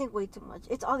think way too much.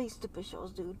 It's all these stupid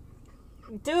shows, dude.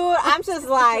 Dude, I'm just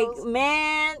like,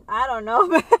 man, I don't know.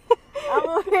 I'm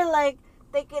over here like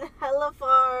thinking hella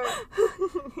far.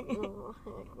 Oh,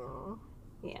 heck no.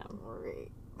 Yeah.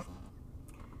 Alright.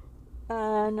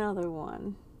 Another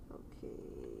one. Okay.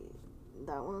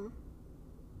 That one?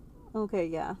 Okay,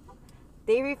 yeah.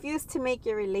 They refuse to make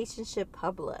your relationship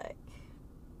public.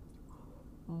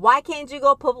 Why can't you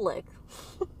go public?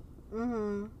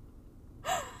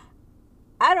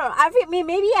 I don't know. I mean,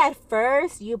 maybe at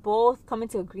first you both come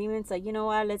into agreements like, you know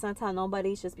what, let's not tell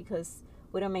nobody just because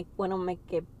we don't make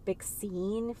a big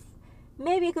scene.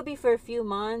 Maybe it could be for a few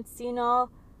months,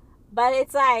 but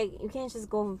it's like you can't just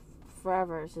go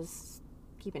forever just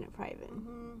keeping it private.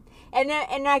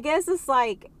 And I guess it's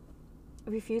like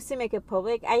refuse to make it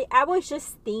public. I would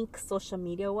just think social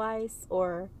media wise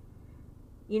or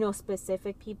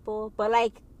specific people, but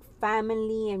like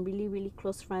family and really, really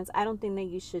close friends, I don't think that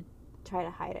you should try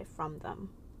to hide it from them.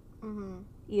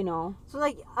 So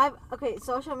like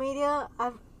social media,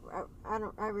 I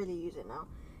really use it now,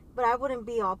 but I wouldn't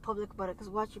be all public about it because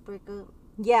watch you break up.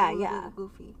 Yeah.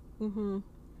 Goofy.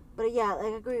 But yeah,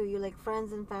 like I agree with you. Like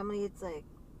friends and family, it's like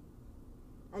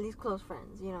at least close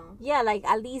friends, Yeah, like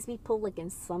at least be public in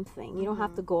something. You don't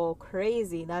have to go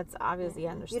crazy. That's obviously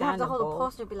understandable. You don't have to hold a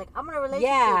poster and be like, I'm in a relationship.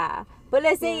 Yeah, but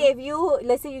let's say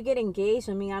let's say you get engaged.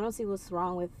 I mean, I don't see what's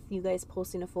wrong with you guys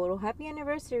posting a photo, happy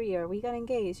anniversary, or we got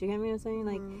engaged. You get me what I'm saying?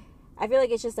 Like, I feel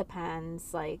like it just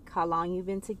depends, like, how long you've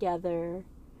been together,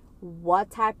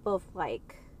 what type of,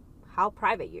 like, how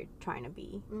private you're trying to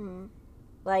be. Mm-hmm.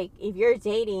 Like, if you're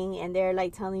dating and they're,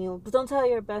 like, telling you, but don't tell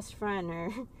your best friend,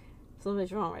 or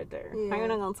something's wrong right there. Yeah. How you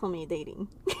not gonna tell me you're dating?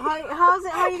 How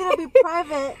are you gonna be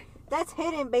private? That's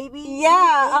hidden, baby.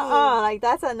 Yeah, like,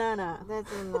 that's a no-no.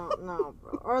 That's a no,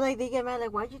 bro. Or, like, they get mad,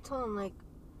 like, why'd you tell them, like,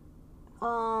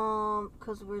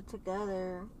 because we're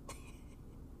together.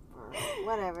 Or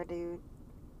whatever, dude.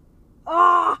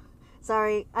 Oh!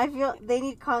 Sorry. I feel they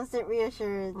need constant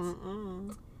reassurance.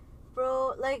 Mm-mm.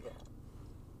 Bro, like,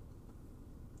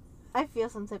 I feel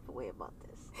some type of way about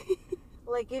this.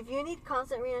 Like, if you need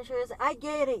constant reassurance, I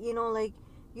get it, you know, like,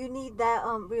 you need that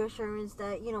reassurance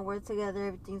that, you know, we're together,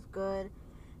 everything's good.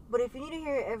 But if you need to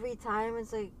hear it every time,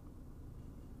 it's like,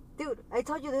 dude, I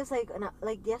told you this, like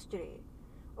yesterday.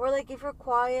 Or, like, if you're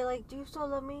quiet, like, do you still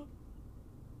love me?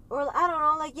 Or, I don't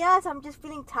know, like, yes, I'm just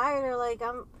feeling tired, or, like,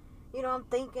 I'm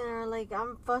thinking, or, like,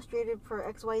 I'm frustrated for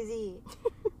XYZ.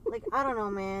 Like, I don't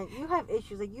know, man. You have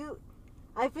issues. Like,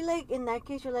 I feel like in that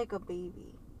case, you're like a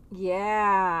baby.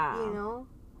 Yeah. You know?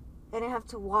 And I have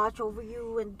to watch over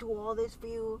you and do all this for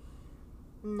you.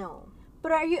 No.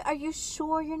 But are you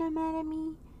sure you're not mad at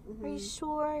me? Mm-hmm. Are you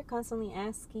sure? Constantly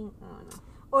asking. I don't know.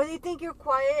 Or they think you're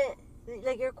quiet.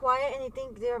 Like, you're quiet and they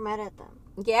think they're mad at them.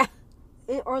 Yeah.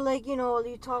 Or, like, you know,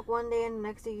 you talk one day and the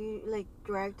next day you, like,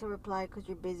 drag to reply because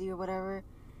you're busy or whatever.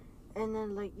 And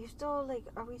then, like, you still, like,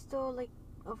 are we still, like,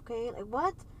 okay? Like,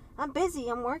 what? I'm busy.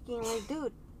 I'm working. Like,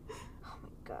 dude. Oh, my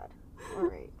God. All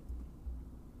right.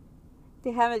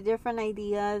 They have a different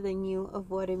idea than you of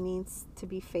what it means to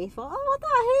be faithful. Oh, what the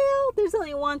hell? There's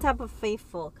only one type of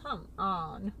faithful. Come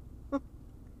on.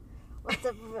 What's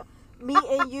up? Me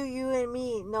and you and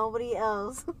me. Nobody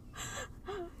else.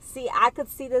 See, I could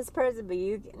see this person, but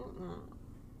you...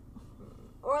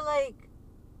 Or, like,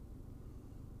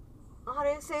 how do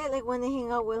you say it? Like, when they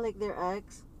hang out with, like, their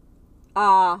ex.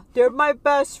 They're my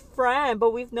best friend,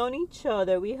 but we've known each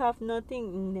other. We have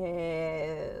nothing...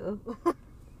 No.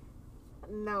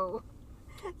 No.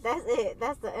 That's it.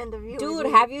 That's the end of you. Dude,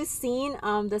 have you seen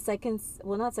the second...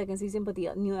 Well, not second season, but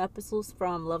the new episodes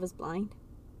from Love is Blind?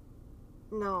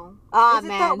 No.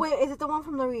 Man. Is it the one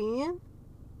from the reunion?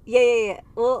 Yeah.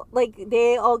 Well, like,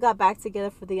 they all got back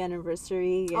together for the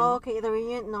anniversary. And... Oh, okay. The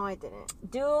reunion? No, I didn't.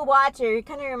 Dude, watch it. You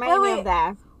kind of remind me of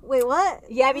that. Wait, what?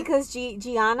 Yeah, because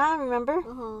Gianna, remember?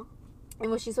 Uh-huh. And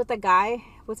when she's with the guy,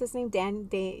 what's his name?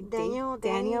 Daniel,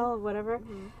 whatever.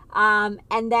 Mm-hmm.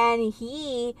 And then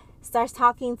he starts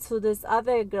talking to this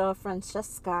other girl,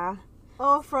 Francesca.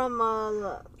 Oh, from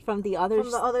the other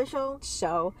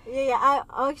show. Yeah.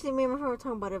 I actually made my friend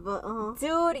talking about it, but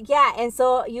Dude, yeah, and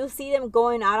so you see them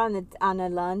going out on a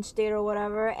lunch date or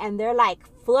whatever, and they're like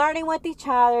flirting with each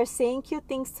other, saying cute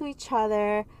things to each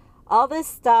other, all this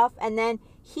stuff, and then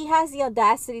he has the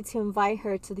audacity to invite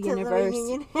her to the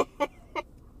anniversary.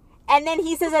 And then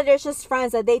he says that they're just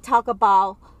friends, that they talk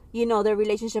about, you know, their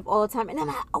relationship all the time. And I'm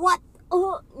like, what?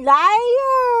 Oh,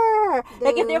 liar! Dude.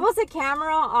 Like, if there was a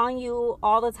camera on you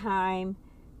all the time,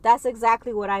 that's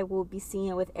exactly what I will be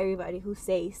seeing with everybody who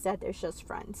says that they're just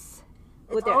friends.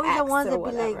 It's with their always ex the ones or that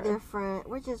whatever. be like, they're friends.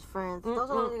 We're just friends. Those are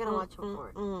the ones you're going to watch them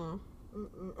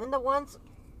for. And the ones...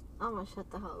 I'm going to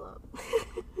shut the hell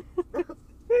up.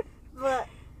 But...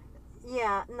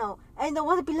 Yeah, no. And the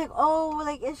one to be like, oh,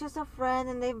 like, it's just a friend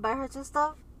and they invite her to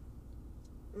stuff.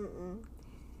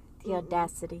 The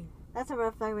audacity. That's a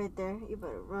red flag right there. You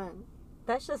better run.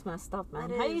 That's just messed up, man.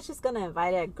 How are you just gonna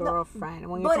invite a girlfriend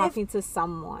when you're talking to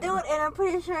someone? Dude, and I'm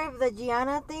pretty sure if the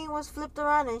Gianna thing was flipped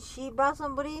around and she brought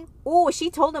somebody. Oh, she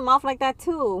told him off like that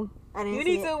too. I didn't you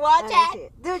see need it. to watch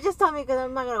it. Dude, just tell me because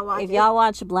I'm not gonna watch it. If y'all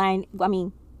watch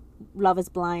Love is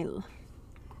Blind.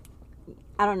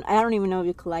 I don't even know if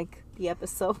you could like the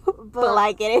episode, but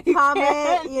like it if you comment,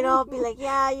 can. You know, be like,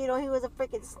 yeah, you know, he was a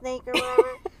freaking snake or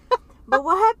whatever. But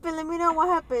what happened? Let me know what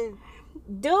happened.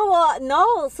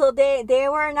 No, so they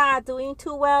were not doing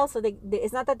too well, so they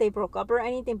it's not that they broke up or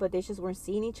anything, but they just weren't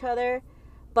seeing each other.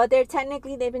 But they've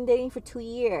been dating for 2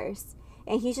 years,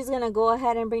 and he's just gonna go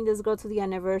ahead and bring this girl to the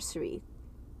anniversary.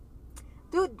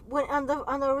 Dude, when on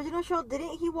the original show,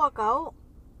 didn't he walk out?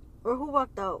 Or who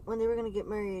walked out when they were going to get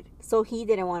married? So he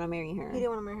didn't want to marry her. He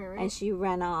didn't want to marry her, right? And she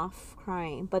ran off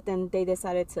crying. But then they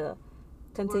decided to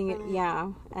continue.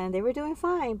 Yeah. And they were doing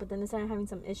fine. But then they started having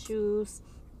some issues.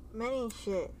 Many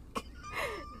shit.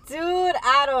 Dude,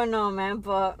 I don't know, man.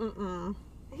 But,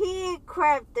 He ain't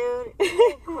crap, dude. He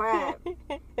ain't crap.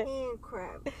 He ain't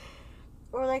crap.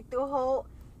 Or like the whole...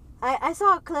 I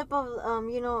saw a clip of,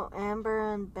 you know,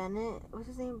 Amber and Bennett. What's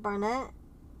his name? Barnett?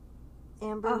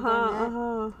 Amber and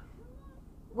Burnett.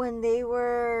 When they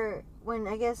were when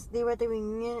I guess they were at the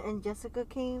reunion and Jessica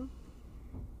came.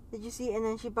 Did you see? And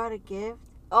then she brought a gift.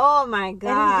 Oh my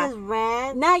god! And he just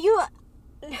ran. Now you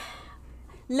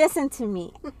listen to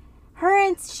me.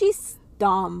 She's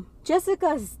dumb.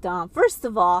 Jessica's dumb. First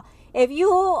of all, if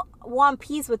you want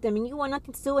peace with him and you want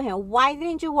nothing to do with him, why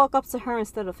didn't you walk up to her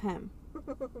instead of him?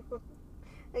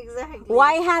 Exactly.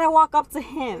 Why you had to walk up to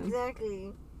him?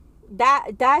 Exactly.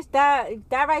 That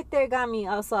right there got me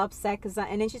also upset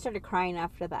and then she started crying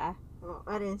after that. Oh,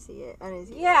 I didn't see it.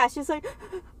 Yeah, she's like,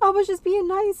 I was just being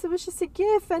nice. It was just a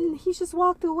gift, and he just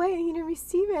walked away and he didn't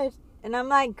receive it. And I'm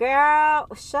like, girl,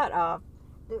 shut up.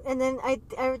 And then I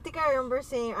think I remember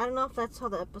saying, I don't know if that's how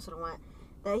the episode went,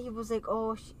 that he was like,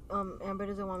 oh, Amber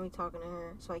doesn't want me talking to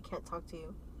her, so I can't talk to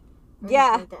you.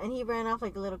 Yeah. Like that. And he ran off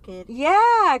like a little kid.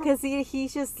 Yeah, because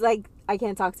he's just like, I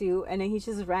can't talk to you. And then he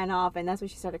just ran off, and that's when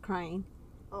she started crying.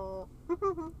 Oh.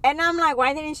 And I'm like,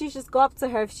 why didn't she just go up to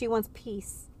her if she wants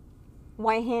peace?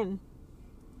 Why him?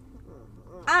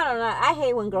 I don't know. I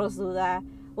hate when girls do that.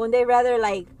 When they rather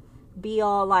like be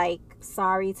all like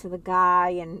sorry to the guy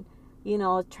and, you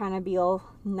know, trying to be all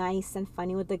nice and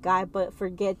funny with the guy, but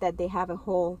forget that they have a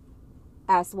whole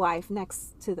ass wife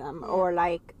next to them, or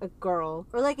like a girl,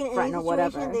 or like in any situation,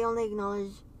 whatever. They only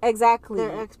acknowledge exactly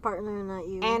their ex-partner and not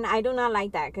you. And I do not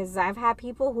like that, because I've had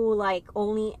people who like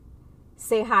only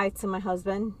say hi to my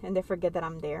husband and they forget that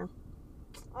I'm there.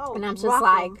 Oh, and I'm just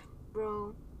like,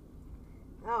 bro.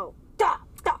 Oh,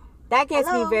 that gets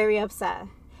me very upset.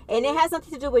 And it has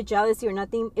nothing to do with jealousy or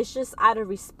nothing. It's just out of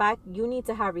respect. You need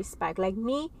to have respect. Like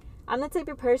me, I'm the type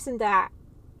of person that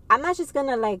I'm not just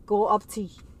gonna like go up to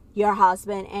your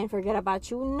husband and forget about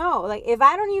you. No, like if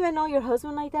I don't even know your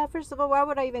husband like that, first of all, why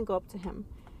would I even go up to him?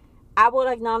 I will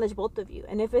acknowledge both of you.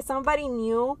 And if it's somebody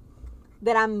new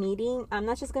that I'm meeting, I'm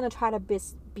not just gonna try to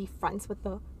be friends with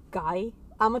the guy.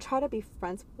 I'm gonna try to be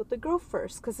friends with the girl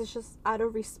first, because it's just out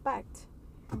of respect.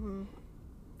 Mm-hmm.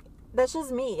 That's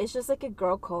just me. It's just like a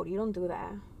girl code. You don't do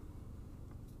that.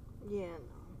 Yeah,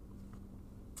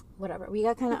 no. Whatever. We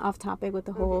got kind of off topic with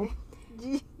the whole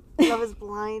Love is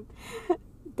blind.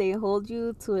 They hold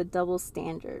you to a double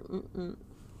standard. Mm-mm.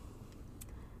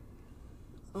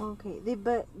 Okay,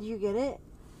 you get it?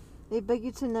 They beg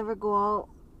you to never go out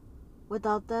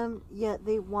without them, yet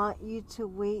they want you to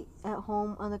wait at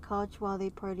home on the couch while they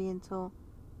party until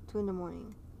 2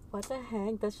 a.m. What the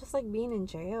heck? That's just like being in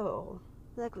jail.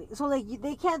 Exactly. So like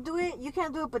they can't do it, you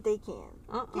can't do it, but they can.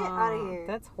 Get out of here.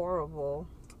 That's horrible.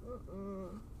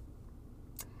 Mm-mm.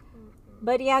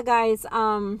 But yeah, guys.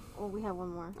 Oh, we have one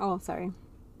more. Oh, sorry.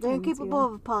 They're incapable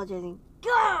of apologizing.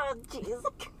 God, jeez.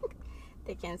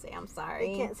 They can't say I'm sorry.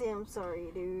 They can't say I'm sorry,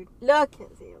 dude. Look,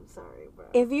 Can't say I'm sorry, bro.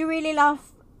 if you really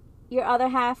love your other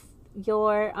half,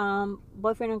 your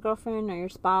boyfriend or girlfriend or your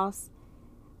spouse,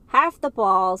 have the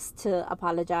balls to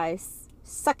apologize.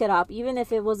 Suck it up, even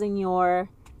if it wasn't your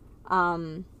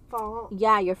fault.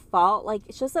 Yeah, your fault. Like,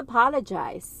 just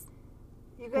apologize.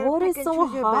 What is so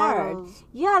hard?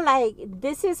 Yeah, like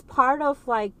this is part of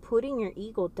like putting your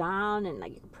ego down and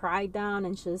like your pride down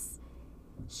and just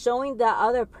showing the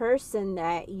other person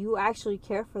that you actually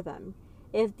care for them.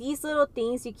 If these little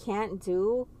things you can't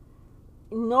do,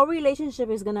 no relationship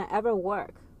is gonna ever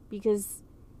work, because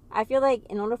I feel like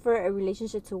in order for a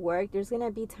relationship to work, there's gonna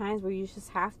be times where you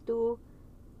just have to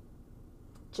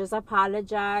just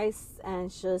apologize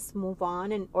and just move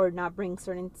on, and or not bring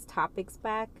certain topics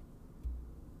back.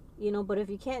 You know, but if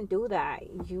you can't do that,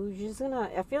 you just gonna,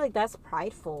 I feel like that's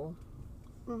prideful.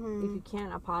 Mm-hmm. If you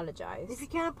can't apologize. If you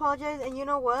can't apologize, and you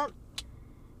know what?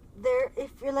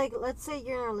 If you're like, let's say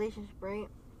you're in a relationship, right?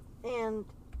 And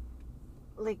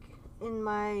like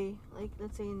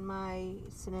let's say in my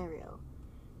scenario,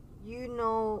 you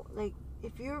know, like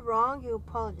if you're wrong, you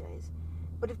apologize.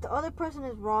 But if the other person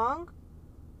is wrong,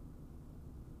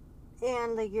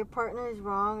 and like your partner is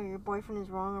wrong or your boyfriend is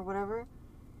wrong or whatever,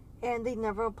 and they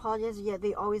never apologize, yet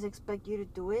they always expect you to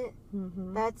do it,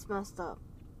 that's messed up.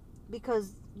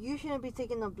 Because you shouldn't be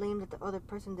taking the blame that the other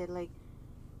person did. Like,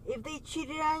 if they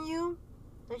cheated on you,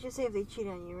 let's just say if they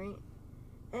cheated on you, right?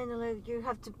 And like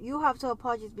you have to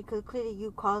apologize because clearly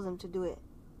you caused them to do it.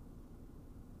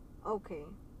 Okay,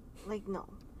 like no,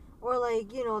 or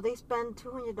like, you know, they spend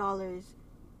 $200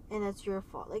 and it's your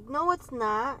fault. Like, no, it's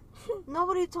not.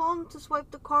 Nobody told them to swipe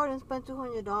the card and spend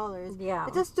 $200. Yeah,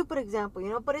 it's a stupid example, you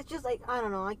know. But it's just like, I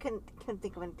don't know. I can't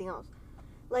think of anything else.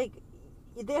 Like,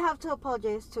 they have to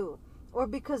apologize too, or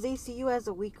because they see you as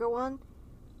a weaker one,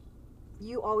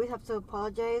 you always have to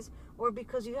apologize, or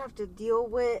because you have to deal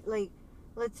with, like,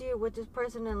 let's say you're with this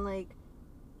person and like,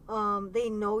 they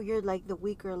know you're like the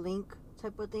weaker link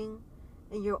type of thing,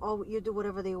 and you do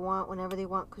whatever they want whenever they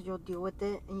want because you'll deal with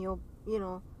it and you'll, you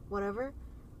know, whatever,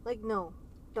 like, no,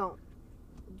 don't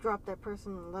drop that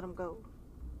person and let them go.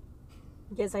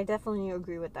 Yes, I definitely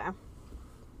agree with that.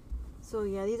 So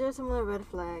yeah, these are some of the red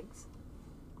flags.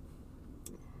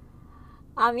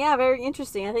 Yeah, very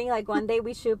interesting. I think like one day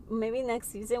we should, maybe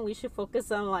next season we should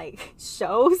focus on like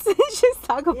shows and just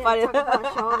talk about it. Talk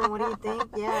about shows and what do you think?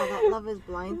 Yeah, that Love Is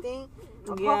Blind thing.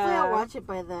 Hopefully I'll watch it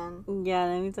by then. Yeah,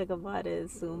 let me talk about it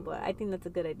soon. But I think that's a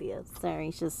good idea. Sorry,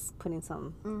 just putting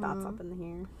some thoughts up in the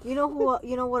air. You know who?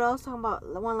 You know what else? Talking about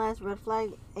one last red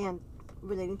flag and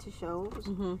relating to shows.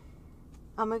 Mm-hmm.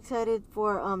 I'm excited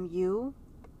for You.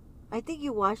 I think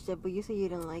you watched it, but you said you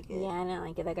didn't like it. Yeah, I didn't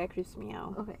like it. That guy creeps me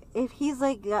out. Okay, if he's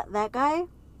like that guy,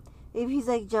 if he's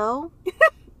like Joe,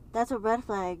 that's a red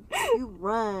flag. You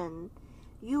run,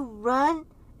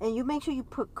 and you make sure you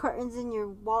put curtains in your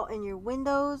wall and your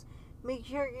windows. Make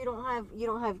sure you don't have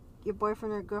your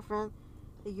boyfriend or girlfriend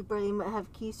that you barely might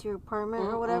have keys to your apartment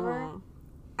or whatever.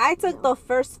 I took the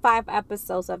first 5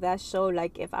 episodes of that show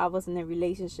like if I was in a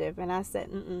relationship, and I said,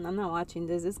 I'm not watching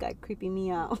this. This guy creeping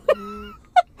me out.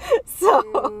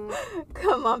 So,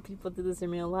 come on, people do this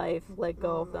in real life. Let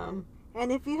go of them.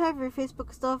 And if you have your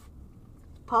Facebook stuff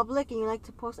public and you like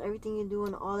to post everything you do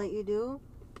and all that you do,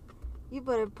 you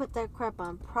better put that crap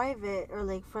on private or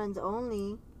like friends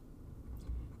only.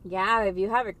 Yeah, if you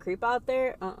have a creep out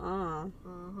there,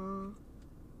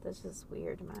 that's just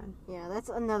weird, man. Yeah, that's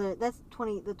the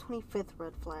 25th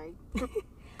red flag.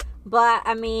 But,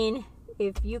 I mean,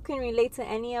 if you can relate to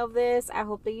any of this, I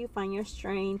hope that you find your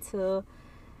strength to,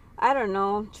 I don't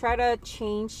know, try to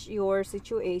change your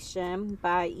situation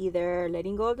by either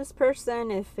letting go of this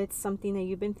person if it's something that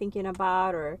you've been thinking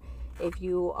about, or if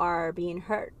you are being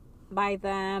hurt by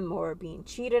them or being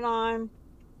cheated on.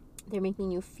 They're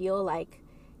making you feel like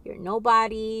you're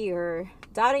nobody, you're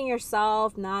doubting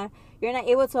yourself, you're not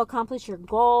able to accomplish your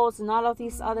goals and all of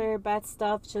these other bad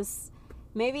stuff. Just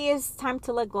maybe it's time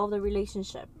to let go of the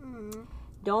relationship.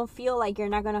 Don't feel like you're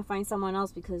not gonna find someone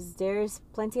else, because there's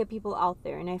plenty of people out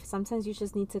there, and if sometimes you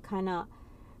just need to kind of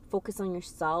focus on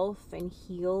yourself and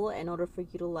heal in order for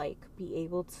you to like be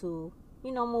able to,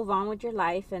 move on with your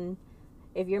life. And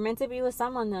if you're meant to be with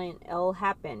someone, then it'll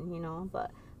happen,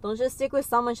 but don't just stick with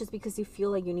someone just because you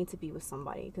feel like you need to be with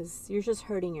somebody, because you're just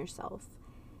hurting yourself.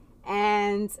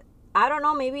 And I don't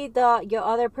know, maybe your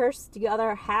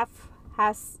other half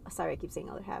has, sorry, I keep saying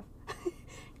other half.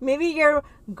 Maybe your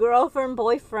girlfriend,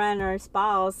 boyfriend, or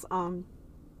spouse,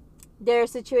 their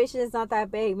situation is not that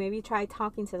big. Maybe try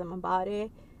talking to them about it.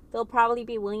 They'll probably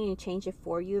be willing to change it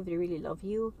for you if they really love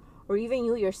you. Or even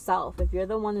you yourself, if you're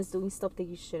the one that's doing stuff that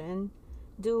you shouldn't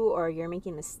do, or you're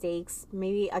making mistakes,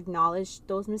 maybe acknowledge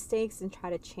those mistakes and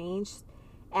try to change.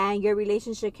 And your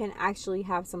relationship can actually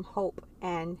have some hope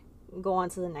and go on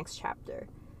to the next chapter.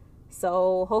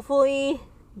 So hopefully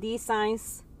these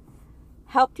signs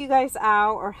helps you guys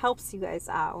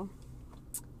out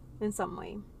in some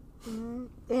way.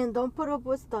 And don't put up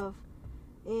with stuff.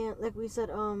 And like we said,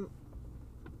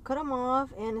 cut them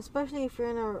off. And especially if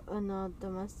you're in a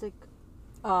domestic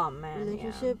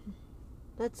relationship,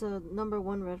 that's a number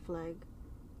 1 red flag.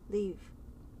 Leave.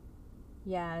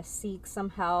 Yeah, seek some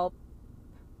help.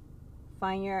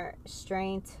 Find your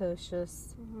strength to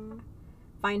just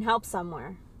find help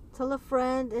somewhere. Tell a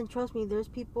friend, and trust me, there's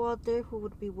people out there who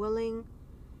would be willing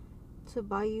to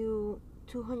buy you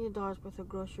 $200 worth of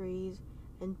groceries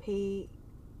and pay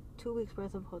 2 weeks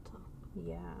worth of hotel.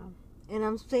 Yeah. And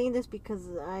I'm saying this because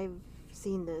I've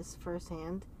seen this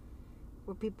firsthand,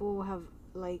 where people have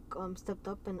stepped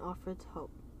up and offered to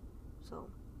help. So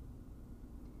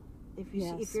if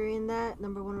you're in that,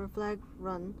 number 1 red flag,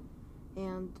 run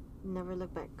and never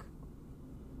look back.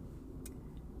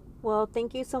 Well,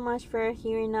 thank you so much for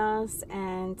hearing us,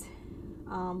 and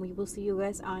we will see you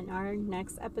guys on our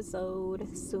next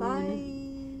episode soon.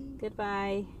 Bye.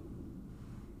 Goodbye.